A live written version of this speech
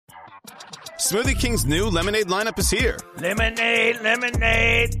Smoothie King's new lemonade lineup is here. Lemonade,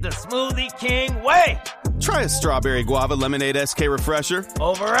 lemonade, the Smoothie King way. Try a strawberry guava lemonade SK refresher.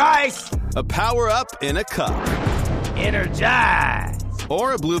 Over ice. A power up in a cup. Energize.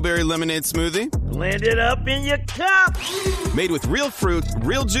 Or a blueberry lemonade smoothie. Blend it up in your cup. Made with real fruit,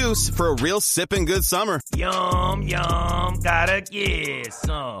 real juice for a real sipping good summer. Yum, yum, gotta get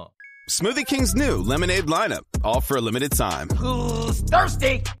some. Smoothie King's new lemonade lineup, all for a limited time. Who's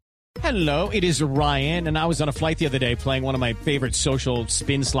thirsty? Hello, it is Ryan, and I was on a flight the other day playing one of my favorite social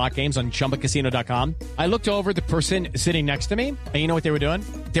spin slot games on ChumbaCasino.com. I looked over at the person sitting next to me, and you know what they were doing?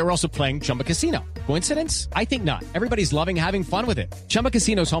 They were also playing Chumba Casino. Coincidence? I think not. Everybody's loving having fun with it. Chumba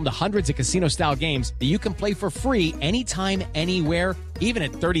Casino is home to hundreds of casino-style games that you can play for free anytime, anywhere, even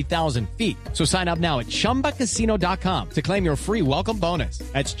at 30,000 feet. So sign up now at ChumbaCasino.com to claim your free welcome bonus.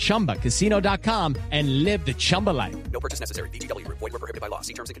 That's ChumbaCasino.com and live the Chumba life. No purchase necessary. VGW. Void where prohibited by law.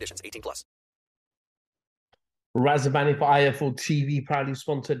 See terms and conditions. 18+. Razabani for IFL TV, proudly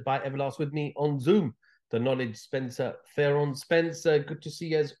sponsored by Everlast. With me on Zoom, the knowledge Spencer Fearon. Spencer, good to see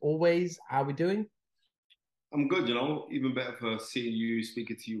you as always. How are we doing? I'm good, even better for seeing you,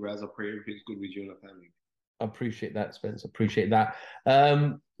 speaking to you, Raz. I pray everything's good with you and the family. I appreciate that, Spence. Appreciate that.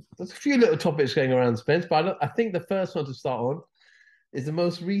 There's a few little topics going around, Spence, but I think the first one to start on is the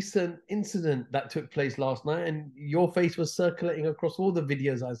most recent incident that took place last night, and your face was circulating across all the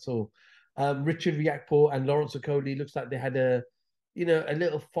videos I saw. Okolie-Riakporhe and Lawrence Okolie, looks like they had a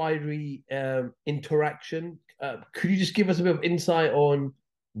little fiery interaction. Could you just give us a bit of insight on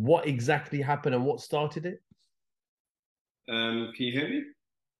what exactly happened and what started it? Can you hear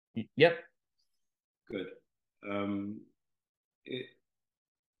me? Yep. Good.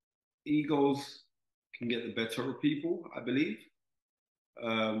 Egos can get the better of people, I believe.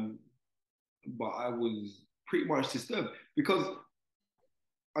 But I was pretty much disturbed because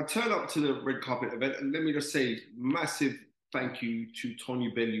I turned up to the red carpet event, and let me just say massive thank you to Tony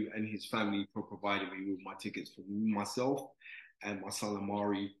Bellew and his family for providing me with my tickets for myself and my son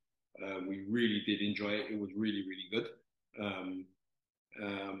Amari. We really did enjoy it. It was really, really good.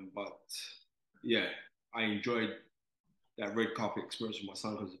 But yeah, I enjoyed that red carpet experience with my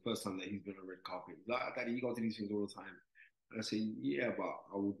son because it's the first time that he's been on a red carpet. Like, Daddy, you go to these things all the time. And I said, yeah, but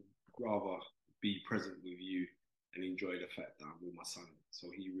I would rather be present with you and enjoy the fact that I'm with my son. So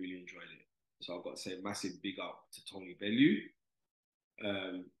he really enjoyed it. So I've got to say a massive big up to Tony Bellew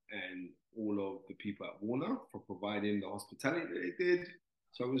and all of the people at Warner for providing the hospitality that they did.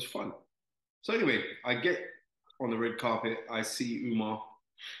 So it was fun. So anyway, I get on the red carpet. I see Umar.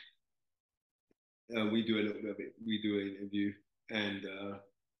 We do a little bit of it. We do an interview, and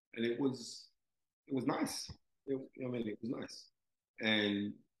it was nice. It was nice.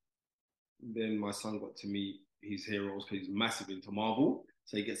 And then my son got to meet his heroes because he's massive into Marvel.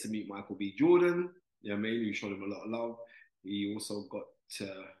 So he gets to meet Michael B. Jordan. We showed him a lot of love. He also got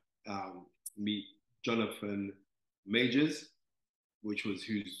to meet Jonathan Majors,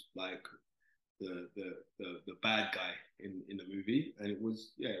 who's like the bad guy in the movie, and it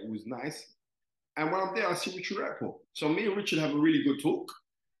was nice. And when I'm there, I see Richard Rapport. So me and Richard have a really good talk.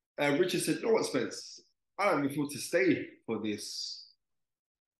 Richard said, "You know what, Spence? I don't even feel to stay for this.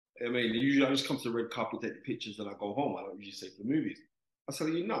 Usually I just come to the red carpet, take the pictures, and I go home. I don't usually stay for the movies." I said,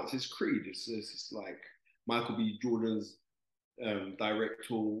 "Are you nuts? It's Creed. It's like Michael B. Jordan's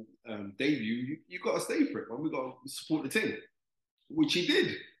directorial debut. You got to stay for it, man. We got to support the team," which he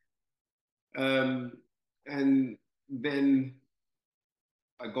did. And then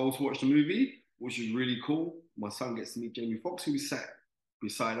I go to watch the movie, which is really cool. My son gets to meet Jamie Foxx, who sat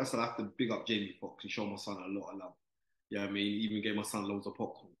beside us. I have to big up Jamie Foxx and show my son a lot of love. Even gave my son loads of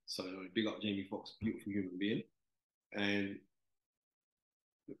popcorn. So big up Jamie Foxx, beautiful human being. And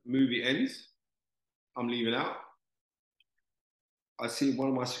the movie ends. I'm leaving out. I see one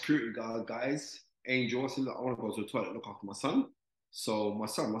of my security guys, Angel. I said, "I want to go to the toilet, look after my son." So my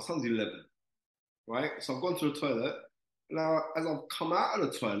son's 11, right? So I've gone to the toilet. Now, as I've come out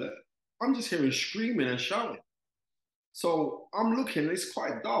of the toilet, I'm just hearing screaming and shouting. So I'm looking, it's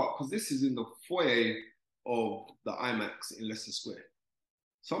quite dark because this is in the foyer of the IMAX in Leicester Square.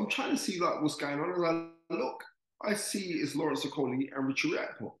 So I'm trying to see what's going on. As I look, I see it's Lawrence Okolie and Richard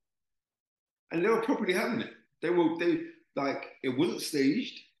Riakporhe. And they were properly having it. They it wasn't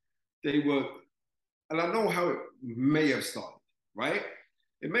staged. And I know how it may have started, right?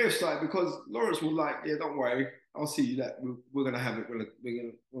 It may have started because Lawrence was like, "Yeah, don't worry. I'll see you that we're gonna have it. We're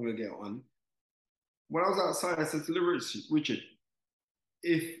gonna get on." When I was outside, I said to Richard,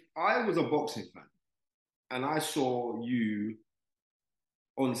 if I was a boxing fan and I saw you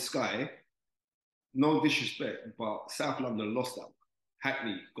on Sky, no disrespect, but South London lost that one.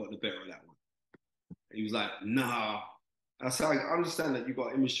 Hackney got the better of that one. And he was like, nah. And I said, I understand that you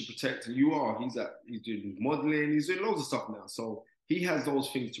got image to protect, and you are. He's doing modeling, he's doing loads of stuff now. So he has those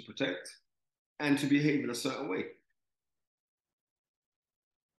things to protect and to behave in a certain way.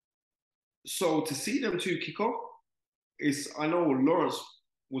 So to see them two kick off, I know Lawrence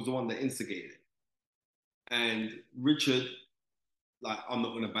was the one that instigated it. And Richard, like, I'm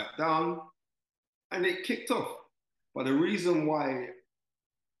not going to back down. And it kicked off. But the reason why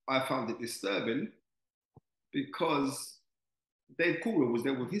I found it disturbing, because Dave Coolman was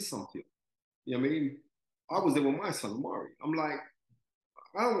there with his son, too. You know what I mean? I was there with my son, Amari. I'm like,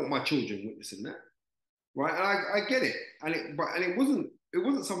 I don't want my children witnessing that. Right? And I get it. And it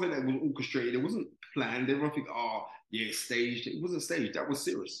wasn't something that was orchestrated. It wasn't planned. Everyone think, oh, yeah, it's staged. It wasn't staged. That was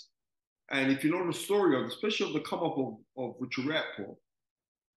serious. And if you know the story of, especially of the come up of Richard Riakporhe,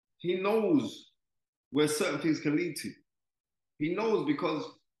 he knows where certain things can lead to. He knows because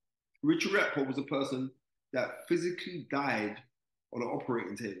Richard Riakporhe was a person that physically died on an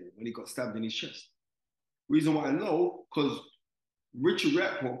operating table when he got stabbed in his chest. Reason why I know, because Richard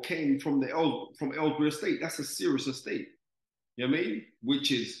Riakporhe came from from Ellsbury Estate. That's a serious estate. You know what I mean?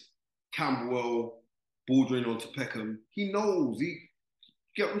 Which is Camberwell, bordering onto Peckham. He knows. You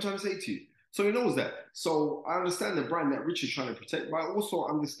get what I'm trying to say to you? So he knows that. So I understand the brand that Richard's trying to protect, but I also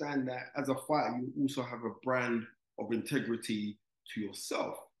understand that as a fighter, you also have a brand of integrity to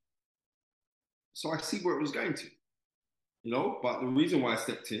yourself. So I see where it was going to, you know. But the reason why I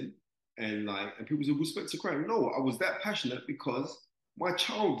stepped in and people say, respect to crime. No, I was that passionate because my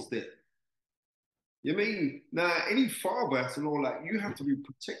child's there. You know what I mean? Now, any father has to know, like, you have to be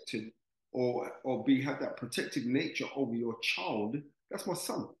protected or have that protective nature over your child. That's my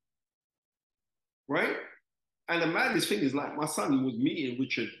son. Right? And the maddest thing is, like, my son was meeting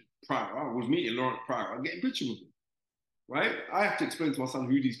Richard Pryor. I was meeting Laurent Pryor. I'm getting pictures with him. Right? I have to explain to my son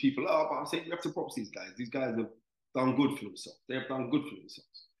who these people are, but I'm saying you have to props these guys. These guys have done good for themselves. They have done good for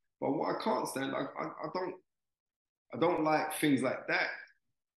themselves. But what I can't stand, I don't like things like that,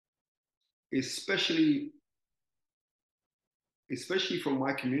 especially from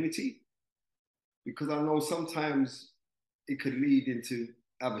my community, because I know sometimes it could lead into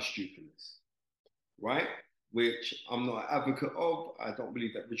other stupidness, right? Which I'm not an advocate of. I don't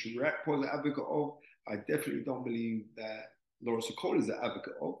believe that Richard Riakporhe is an advocate of. I definitely don't believe that Lawrence Okolie is an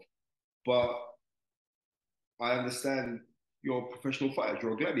advocate of. But I understand you're a professional fighter,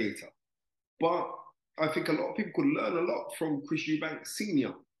 you're a gladiator. But I think a lot of people could learn a lot from Chris Eubank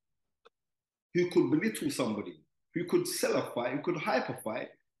Sr., who could belittle somebody, who could sell a fight, who could hype a fight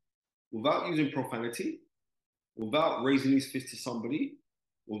without using profanity, without raising his fist to somebody,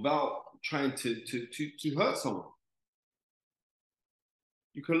 without trying to hurt someone.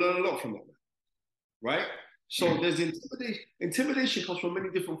 You can learn a lot from that, right? So there's intimidation. Intimidation comes from many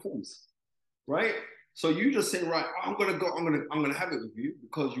different forms, right? So you just say, right, I'm gonna have it with you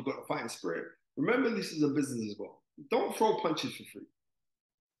because you've got a fighting spirit. Remember, this is a business as well. Don't throw punches for free.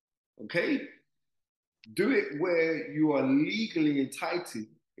 Okay? Do it where you are legally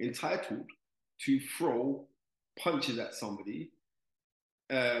entitled to throw punches at somebody.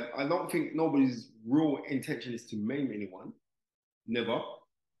 I don't think nobody's real intention is to maim anyone, never.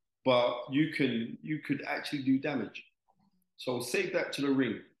 But you could actually do damage. So save that to the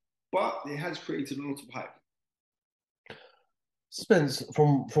ring. But it has created a lot of hype. Spence,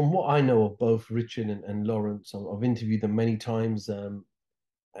 from what I know of both Richard and Lawrence, I've interviewed them many times,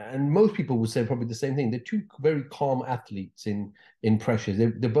 and most people would say probably the same thing. They're two very calm athletes in pressures.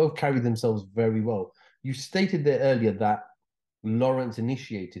 They both carry themselves very well. You stated there earlier that Lawrence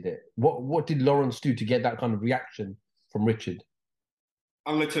initiated it. What did Lawrence do to get that kind of reaction from Richard?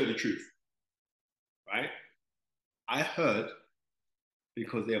 I'm going to tell you the truth, right? I heard,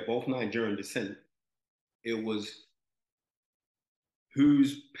 because they're both Nigerian descent, it was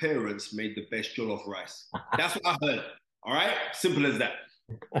whose parents made the best jollof rice. That's what I heard, all right? Simple as that,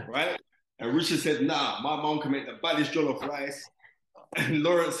 right? And Richard said, nah, my mom can make the baddest jollof rice. And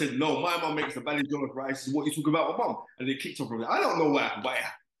Lawrence said, no, my mom makes the baddest jollof rice. What you talk about my mom? And they kicked off from there. I don't know what happened, but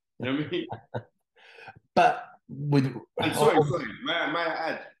you know what I mean? But I'm sorry. May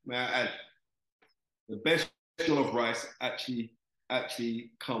I add? The best jollof rice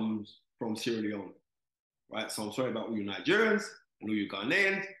actually comes from Sierra Leone, right? So I'm sorry about all you Nigerians and all you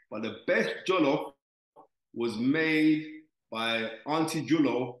Ghanaians, but the best jollof was made by Auntie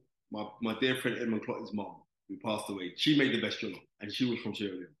Julo, my dear friend Edmund Clotty's mom, who passed away. She made the best jollof, and she was from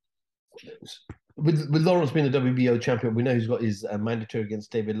Sierra Leone. With Lawrence being the WBO champion, we know he's got his mandatory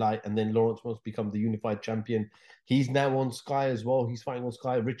against David Light, and then Lawrence wants to become the unified champion. He's now on Sky as well. He's fighting on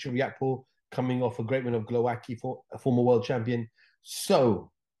Sky. Richard Riakporhe coming off a great win of Glowacki, a former world champion. So,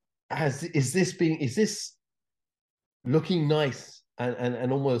 is this looking nice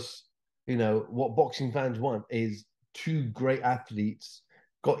and almost, what boxing fans want is two great athletes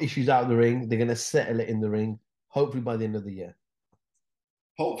got issues out of the ring. They're going to settle it in the ring, hopefully by the end of the year.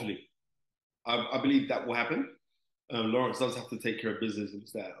 Hopefully, I believe that will happen. Lawrence does have to take care of business.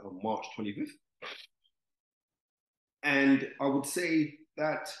 It's that on March 25th. And I would say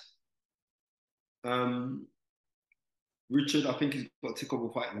that Richard, I think he's got to take over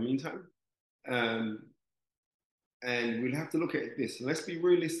a fight in the meantime. And we'll have to look at this. Let's be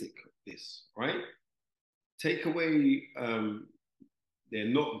realistic of this, right? Take away their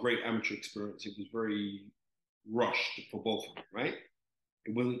not great amateur experience. It was very rushed for both of them, right?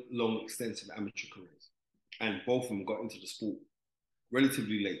 It wasn't long, extensive amateur careers. And both of them got into the sport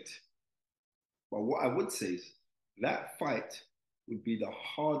relatively late. But what I would say is that fight would be the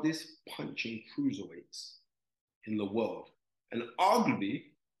hardest punching cruiserweights in the world. And arguably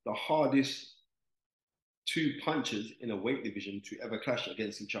the hardest two punchers in a weight division to ever clash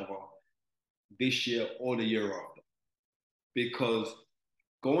against each other this year or the year after. Because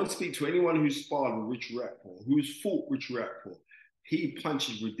go and speak to anyone who's sparred with Rich Riakporhe, who's fought Rich Riakporhe. He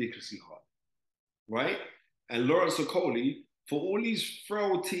punches ridiculously hard, right? And Lawrence Okolie, for all these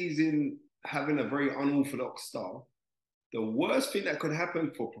frailties in having a very unorthodox style, the worst thing that could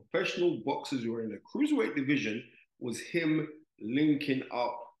happen for professional boxers who are in the cruiserweight division was him linking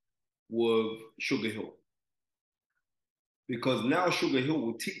up with Sugar Hill. Because now Sugar Hill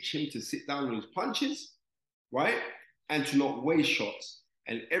will teach him to sit down on his punches, right? And to not waste shots.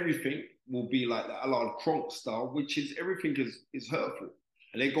 And everything will be like that, a lot of Kronk style, which is everything is hurtful.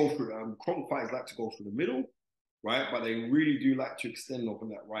 And they go through, Kronk fighters like to go through the middle, right? But they really do like to extend off on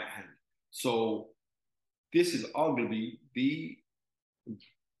that right hand. So this is arguably the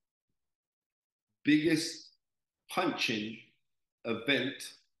biggest punching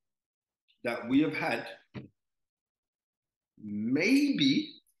event that we have had,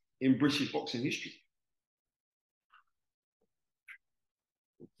 maybe in British boxing history.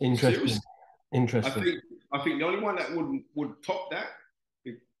 Interesting. Seriously. Interesting. I think the only one that would top that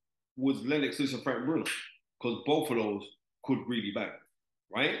was Lennox Lewis and Frank Bruno, because both of those could really bang,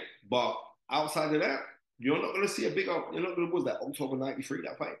 right? But outside of that, you're not going to see a bigger. You're not going to was that October '93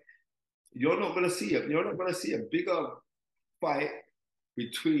 that fight. You're not going to see a bigger fight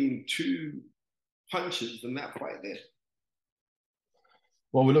between two punches than that fight there.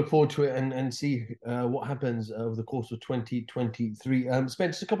 Well, we look forward to it and see what happens over the course of 2023. Spence,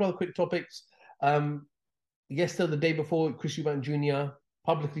 just a couple of quick topics. Yesterday, the day before, Chris Eubank Jr.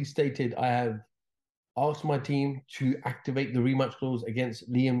 publicly stated, I have asked my team to activate the rematch clause against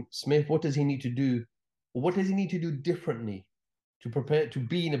Liam Smith. What does he need to do? Or what does he need to do differently to prepare to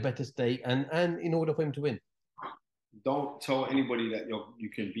be in a better state and in order for him to win? Don't tell anybody that you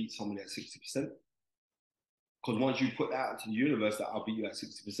can beat somebody at 60%. Because once you put that out to the universe that I'll beat you at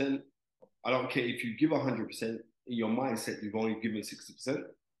 60%, I don't care if you give 100%, in your mindset, you've only given 60%.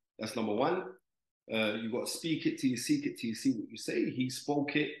 That's number one. You've got to speak it till you seek it till you see what you say. He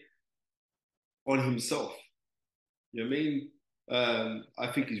spoke it on himself. You know what I mean? I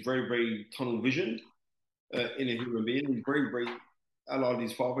think he's very, very tunnel visioned in a human being. He's very, very, a lot of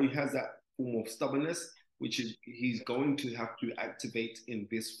his father, he has that form of stubbornness, which is he's going to have to activate in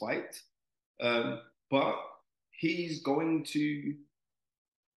this fight. But he's going to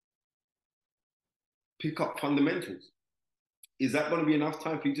pick up fundamentals. Is that going to be enough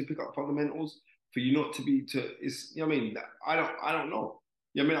time for you to pick up fundamentals? For you not to be it's, you know what I mean? I don't know.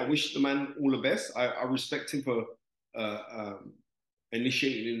 You know what I mean? I wish the man all the best. I respect him for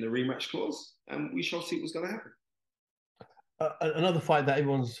initiating in the rematch clause, and we shall see what's going to happen. Another fight that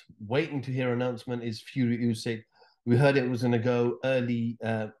everyone's waiting to hear announcement is Fury Usyk. We heard it was going to go early,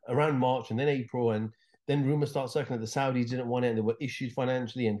 around March and then April, and then rumors start circling that the Saudis didn't want it and there were issues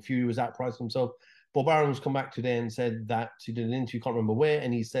financially and Fury was outpriced himself. Bob Arum's come back today and said that he did an interview, can't remember where,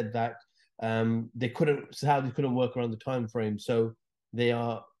 and he said that Saudis couldn't work around the time frame. So they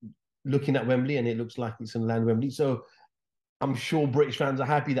are looking at Wembley and it looks like it's going to land Wembley. So I'm sure British fans are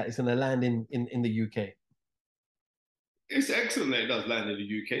happy that it's going to land in the UK. It's excellent that it does land in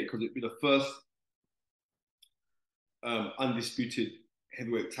the UK because it'd be the first undisputed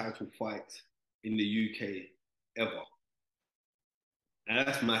heavyweight title fight in the UK ever. And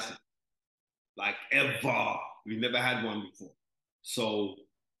that's massive. Like ever. We've never had one before. So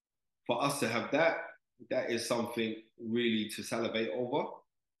for us to have that is something really to salivate over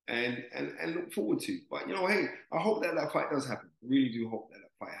and look forward to. But hey, I hope that fight does happen. I really do hope that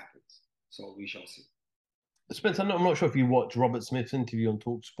fight happens. So we shall see. Spencer, I'm not sure if you watched Robert Smith's interview on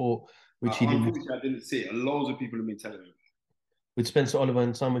TalkSport, which he did. Unfortunately, I didn't see it. Loads of people have been telling me. with Spencer Oliver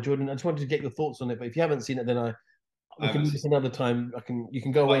and Simon Jordan. I just wanted to get your thoughts on it, but if you haven't seen it, then I we can haven't do seen this it. another time. You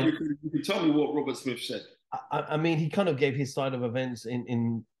can go But away. you can tell me what Robert Smith said. I mean, he kind of gave his side of events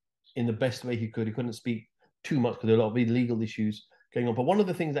in the best way he could. He couldn't speak too much because there are a lot of legal issues going on. But one of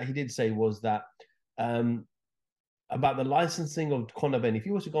the things that he did say was that um, about the licensing of Conor Ben, if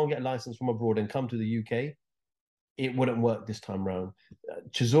he was to go and get a license from abroad and come to the UK, it wouldn't work this time round.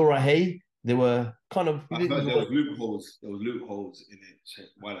 Chisora Hay, there were kind of. I heard there was loopholes. There was loopholes in it.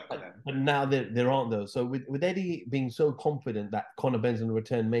 Why that could happen? But now there aren't those. So with Eddie being so confident that Conor Ben's going to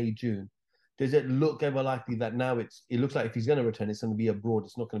return May, June, does it look ever likely that now it looks like if he's going to return, it's going to be abroad.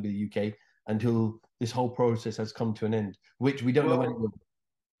 It's not going to be the UK until this whole process has come to an end, which we don't know when it will.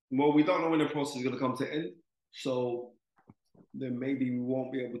 Well, we don't know when the process is going to come to an end. So then maybe we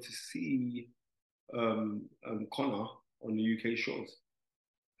won't be able to see Conor on the UK shores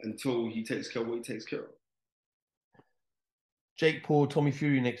until he takes care of what he takes care of. Jake Paul, Tommy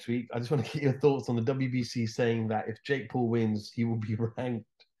Fury next week. I just want to get your thoughts on the WBC saying that if Jake Paul wins, he will be ranked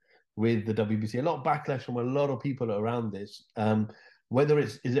with the WBC. A lot of backlash from a lot of people around this. Whether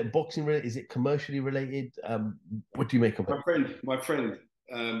is it boxing related, is it commercially related? What do you make of it? My friend,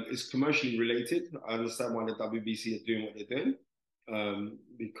 it's commercially related. I understand why the WBC are doing what they're doing,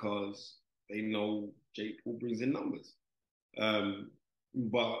 because they know Jake Paul brings in numbers.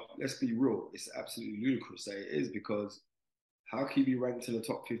 But let's be real, it's absolutely ludicrous that it is, because how can you be ranked in the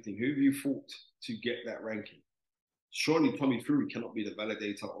top 15? Who have you fought to get that ranking? Surely Tommy Fury cannot be the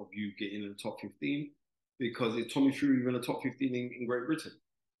validator of you getting in the top 15, because if Tommy Fury in the top 15 in Great Britain,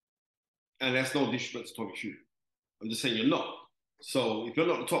 and that's no disrespect to Tommy Fury. I'm just saying you're not. So if you're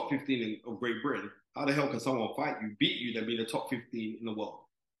not the top 15 of Great Britain, how the hell can someone fight you, beat you, then be the top 15 in the world?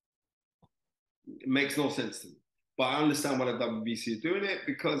 It makes no sense to me. But I understand why the WBC is doing it,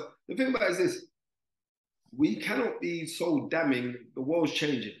 because the thing about it is this: we cannot be so damning. The world's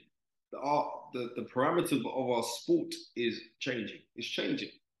changing. The parameters of our sport is changing. It's changing,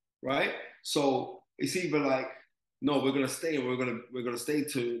 right? So it's either like, no, we're gonna stay and we're gonna stay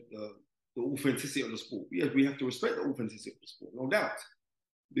to the authenticity of the sport. Yes, we have to respect the authenticity of the sport, no doubt.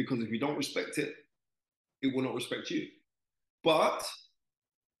 Because if you don't respect it, it will not respect you. But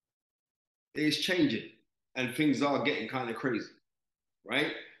it's changing and things are getting kind of crazy,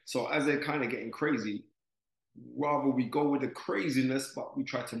 right? So as they're kind of getting crazy, rather we go with the craziness, but we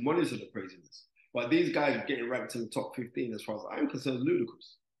try to monitor the craziness. But these guys getting ranked in the top 15, as far as I'm concerned,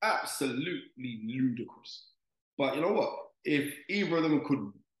 ludicrous. Absolutely ludicrous. But you know what? If either of them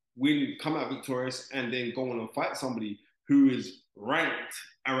could win, come out victorious, and then go on and fight somebody who is ranked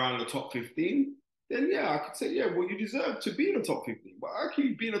around the top 15, then yeah, I could say, yeah, well, you deserve to be in the top 15. But how can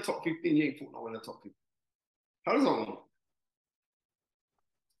you be in the top 15? You ain't fought no one in the top 15. How does that work?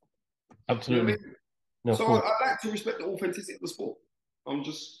 Absolutely. You know what I mean? So I like to respect the authenticity of the sport. I'm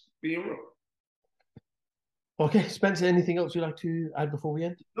just being real. Okay, Spencer, anything else you'd like to add before we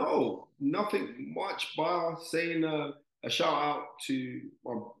end? No, nothing much, bar saying a shout out to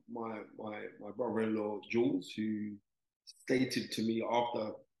my brother-in-law Jules, who stated to me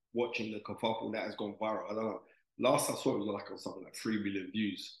after watching the kerfuffle that has gone viral. I don't know. Last I saw it was like something like 3 million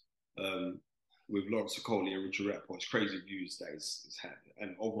views. With Lawrence Okolie and Richard Rapport. It's crazy views that it's had,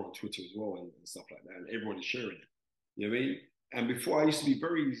 and over on Twitter as well, and stuff like that. And everyone is sharing it. You know what I mean? And before I used to be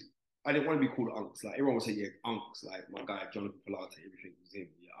I didn't want to be called Unks. Like everyone would say, yeah, Unks. Like my guy Jonathan Pilate, everything was him.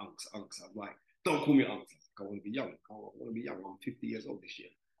 Yeah, Unks. I'm like, don't call me Unks. Like, I want to be young. I want to be young. I'm 50 years old this year.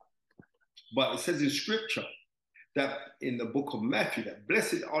 But it says in Scripture that in the book of Matthew that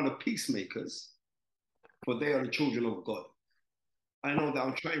blessed are the peacemakers, for they are the children of God. I know that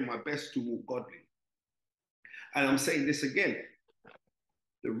I'm trying my best to walk godly. And I'm saying this again.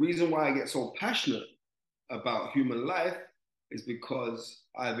 The reason why I get so passionate about human life is because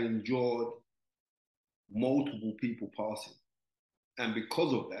I've endured multiple people passing. And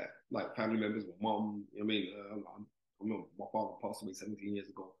because of that, like family members, my mom, I mean, my father passed away 17 years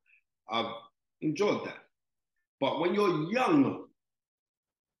ago. I've enjoyed that. But when you're young,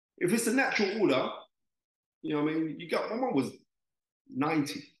 if it's a natural order, you know what I mean? My mom was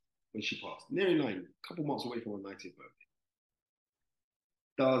 90 when she passed, nearly 90, a couple months away from her 90th birthday.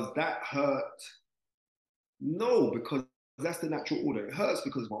 Does that hurt? No, because that's the natural order. It hurts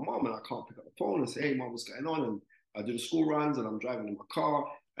because my mom and I can't pick up the phone and say, hey, mom, what's going on? And I do the school runs and I'm driving in my car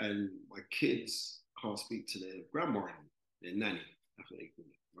and my kids can't speak to their grandma anymore, their nanny. That's what they call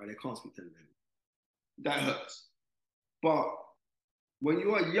it, right? They can't speak to their nanny. That hurts. But when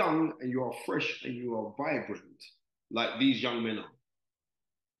you are young and you are fresh and you are vibrant, like these young men are,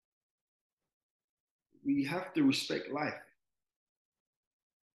 we have to respect life.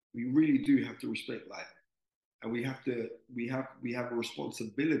 We really do have to respect life. and we have a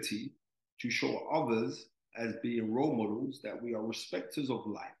responsibility to show others as being role models that we are respecters of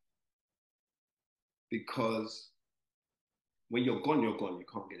life. Because when you're gone, you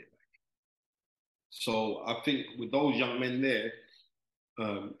can't get it back. So I think with those young men there,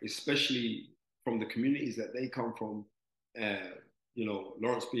 especially from the communities that they come from,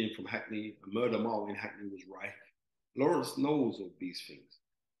 Lawrence being from Hackney, a murder mile in Hackney was rife. Lawrence knows of these things.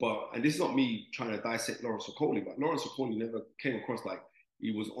 And this is not me trying to dissect Lawrence Okolie, but Lawrence Okolie never came across like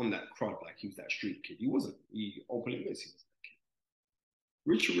he was on that crowd, like he was that street kid. He wasn't. He openly admits he was that kid.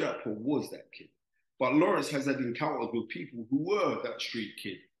 Richard Riakporhe was that kid. But Lawrence has had encounters with people who were that street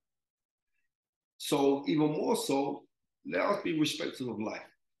kid. So even more so, let us be respectful of life.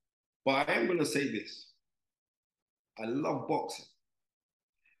 But I am going to say this. I love boxing.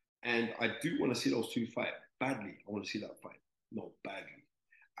 And I do want to see those two fight badly. I want to see that fight. No, badly.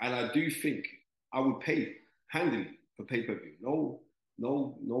 And I do think I would pay handily for pay-per-view.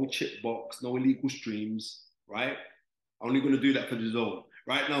 No chip box, no illegal streams, right? I'm only going to do that for the zone.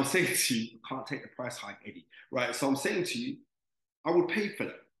 Right now, I'm saying to you, I can't take the price hike, Eddie. Right? So I'm saying to you, I would pay for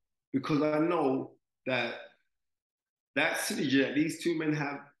that because I know that synergy that these two men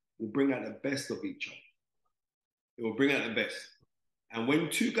have will bring out the best of each other. It will bring out the best. And when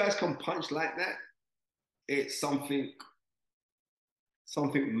two guys can punch like that, it's something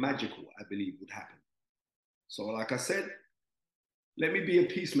magical, I believe, would happen. So like I said, let me be a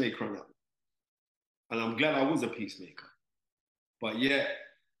peacemaker on that. And I'm glad I was a peacemaker. But yeah,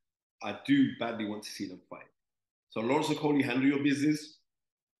 I do badly want to see them fight. So Lawrence Okolie, handle your business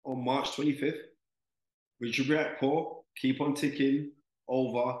on March 25th. Richard Riakporhe, keep on ticking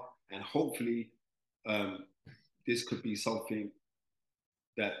over, and hopefully this could be something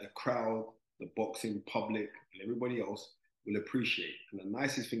that the crowd, the boxing public, and everybody else will appreciate. And the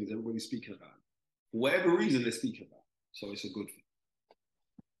nicest thing is everybody's speaking about it. For whatever reason they're speaking about it. So it's a good thing.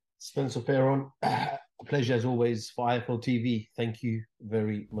 Spencer Fearon, a pleasure as always for IFL TV. Thank you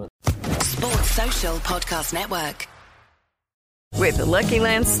very much. Sports Social Podcast Network. With the Lucky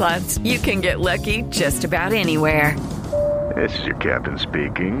Land Slots, you can get lucky just about anywhere. This is your captain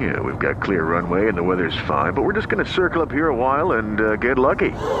speaking. We've got clear runway and the weather's fine, but we're just going to circle up here a while and get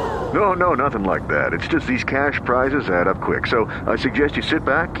lucky. No, nothing like that. It's just these cash prizes add up quick. So I suggest you sit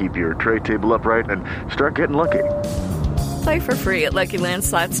back, keep your tray table upright, and start getting lucky. Play for free at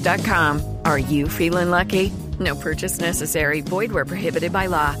LuckyLandSlots.com. Are you feeling lucky? No purchase necessary. Void where prohibited by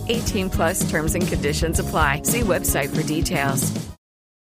law. 18+ terms and conditions apply. See website for details.